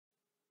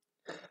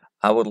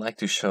I would like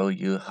to show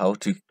you how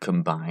to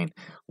combine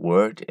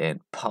Word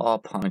and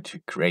PowerPoint to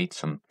create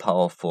some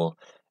powerful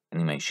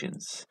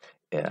animations.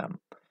 Um,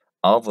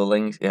 all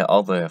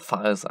the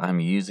files I'm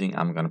using,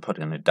 I'm going to put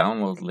in a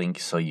download link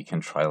so you can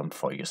try them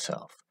for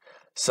yourself.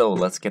 So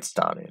let's get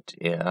started.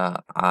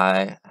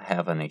 I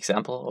have an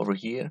example over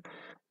here,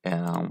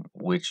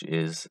 which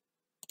is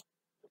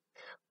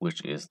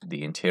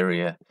the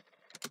interior,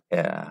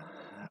 uh,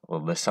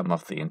 the sum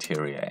of the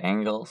interior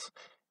angles,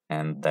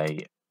 and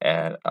they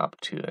add up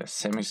to a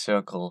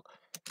semicircle,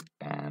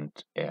 and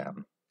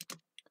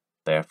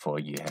therefore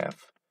you have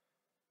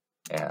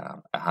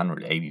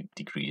 180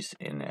 degrees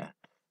in a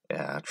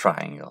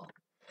triangle.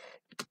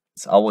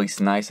 It's always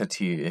nicer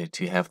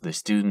to have the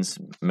students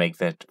make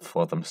that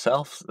for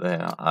themselves.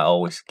 I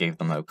always gave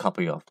them a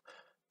copy of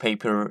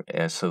paper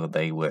so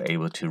they were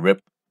able to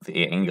rip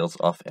the angles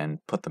off and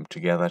put them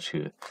together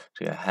to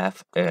a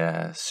half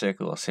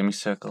circle or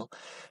semicircle.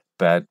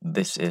 But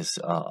this is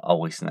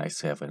always nice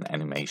to have an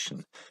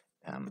animation.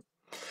 Um,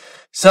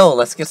 so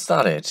let's get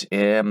started.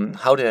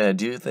 How did I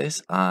do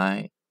this?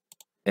 I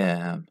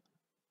um,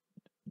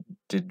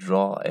 did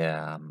draw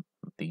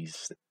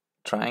these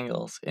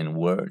triangles in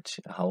Word.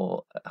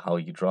 How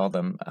you draw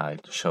them? I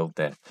showed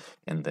that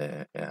in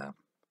the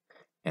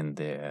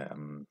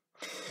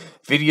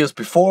videos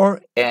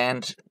before,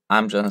 and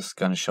I'm just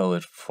gonna show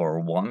it for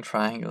one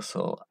triangle.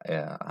 So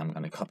I'm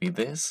gonna copy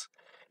this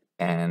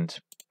and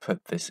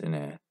put this in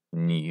a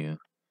new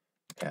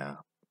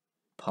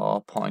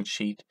PowerPoint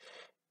sheet,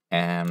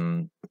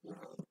 and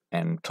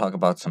talk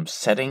about some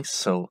settings.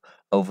 So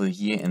over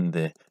here in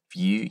the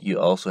view, you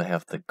also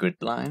have the grid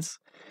lines,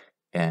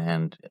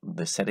 and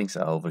the settings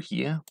are over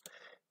here.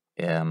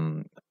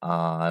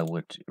 I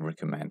would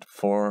recommend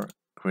 4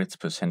 grids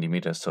per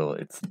centimeter, so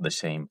it's the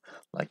same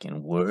like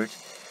in Word.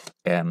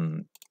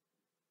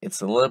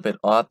 It's a little bit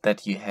odd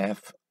that you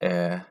have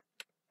a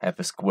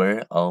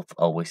square of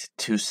always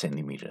 2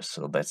 centimeters,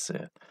 so that's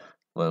a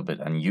little bit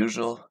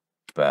unusual.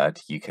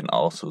 But you can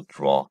also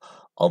draw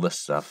all the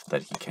stuff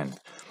that you can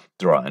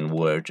draw in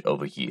Word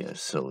over here,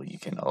 so you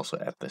can also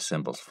add the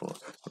symbols for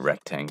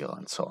rectangle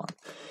and so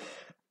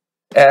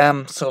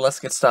on. So let's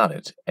get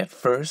started. At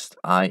first,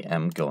 I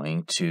am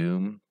going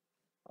to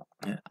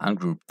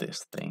ungroup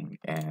this thing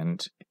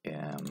and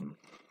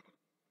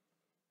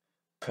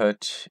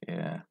put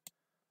a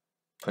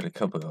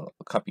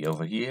copy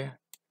over here,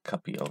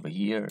 copy over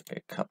here, a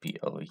copy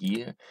over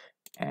here,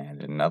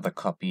 and another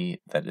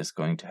copy that is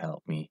going to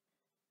help me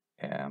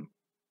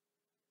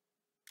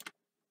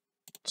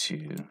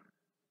to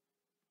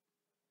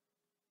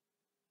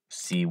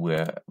see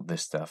where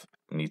this stuff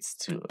needs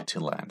to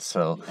land.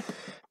 So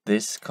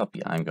this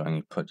copy I'm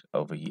going to put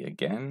over here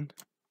again,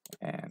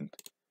 and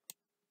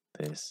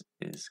this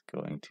is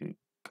going to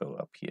go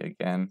up here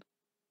again,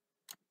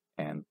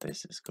 and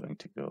this is going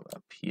to go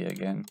up here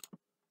again.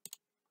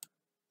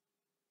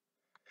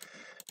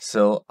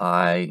 So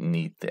I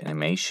need the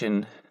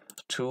animation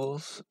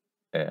tools.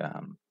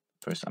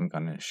 First I'm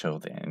going to show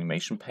the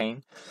animation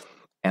pane,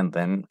 and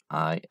then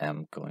I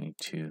am going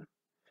to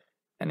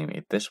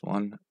animate this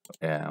one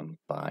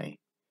by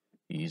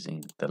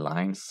using the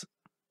lines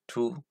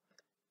tool.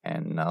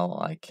 And now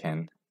I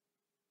can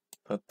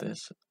put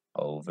this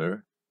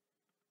over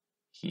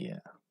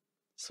here.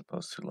 It's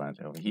supposed to land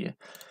over here.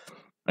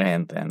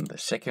 And then the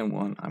second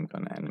one I'm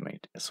going to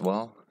animate as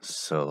well.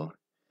 So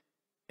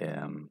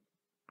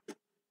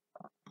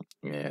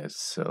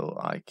so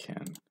I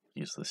can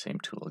use the same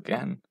tool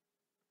again,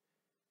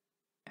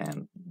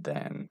 and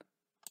then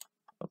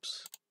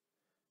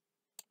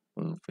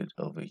move it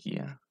over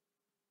here.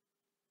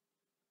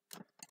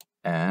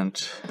 And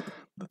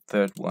the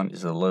third one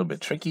is a little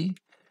bit tricky.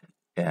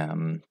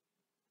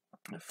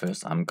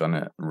 First I'm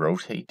gonna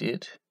rotate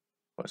it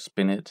or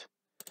spin it,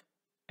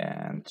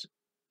 and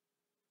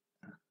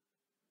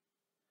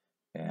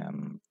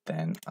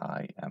then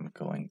I am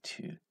going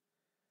to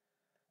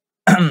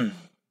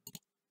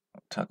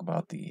talk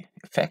about the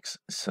effects.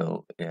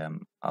 So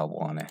I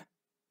want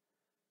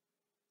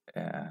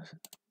to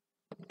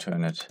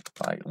turn it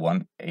by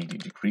 180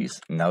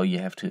 degrees. Now you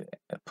have to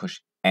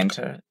push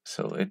enter,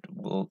 so it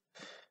will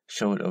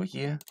show it over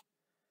here.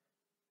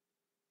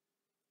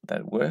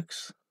 That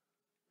works.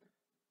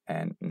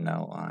 And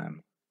now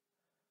I'm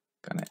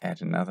gonna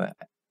add another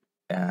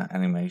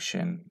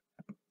animation,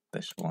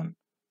 this one,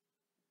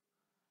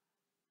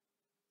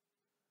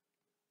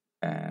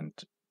 and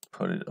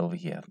put it over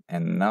here.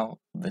 And now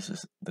this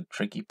is the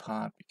tricky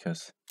part,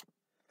 because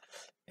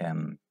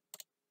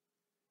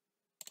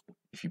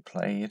if you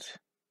play it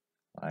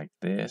like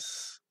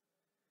this,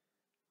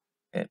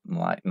 it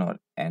might not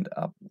end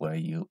up where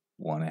you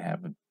want to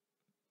have it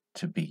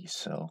to be.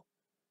 So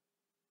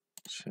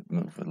it should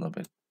move a little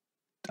bit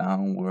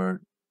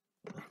downward.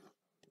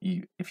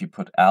 If you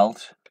put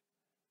Alt,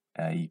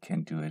 you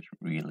can do it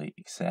really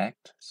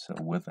exact. So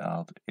with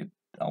Alt, it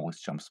always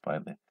jumps by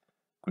the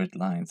grid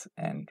lines,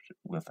 and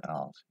with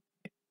Alt,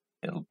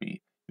 you'll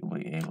be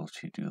able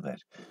to do that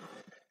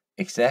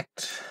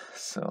exact.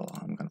 So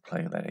I'm going to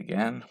play that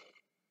again.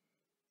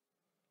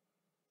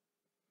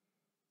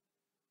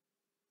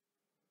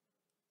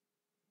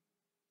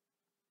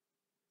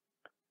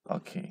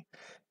 Okay,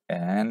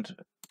 and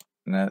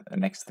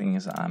next thing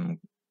is I'm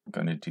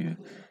gonna do,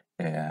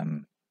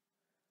 I'm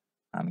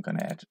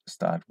gonna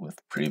start with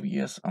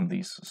previous on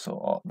these,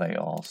 so they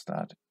all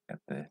start at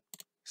the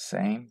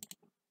same.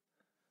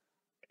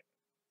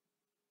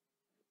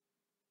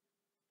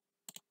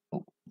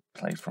 Oh,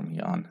 play from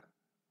here on.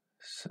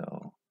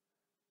 So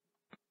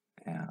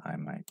yeah, I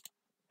might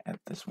add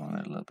this one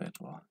a little bit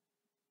or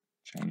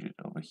change it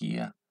over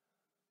here.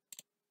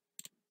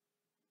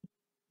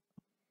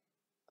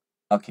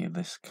 Okay,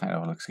 this kind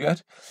of looks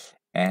good.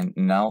 And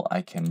now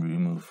I can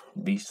remove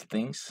these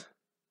things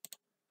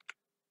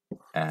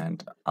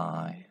and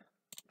I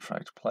try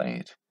to play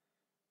it.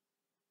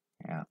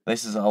 Yeah,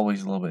 this is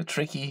always a little bit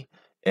tricky.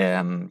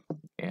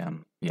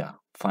 Yeah,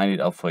 find it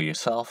out for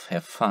yourself,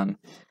 have fun.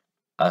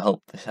 I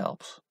hope this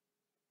helps.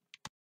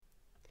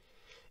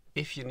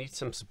 If you need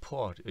some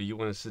support, or you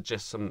want to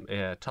suggest some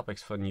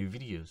topics for new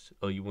videos,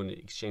 or you want to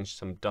exchange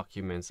some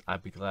documents,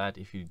 I'd be glad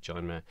if you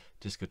join my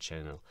Discord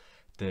channel.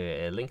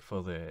 The link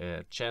for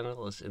the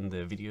channel is in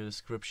the video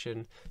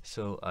description,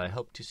 so I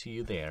hope to see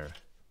you there.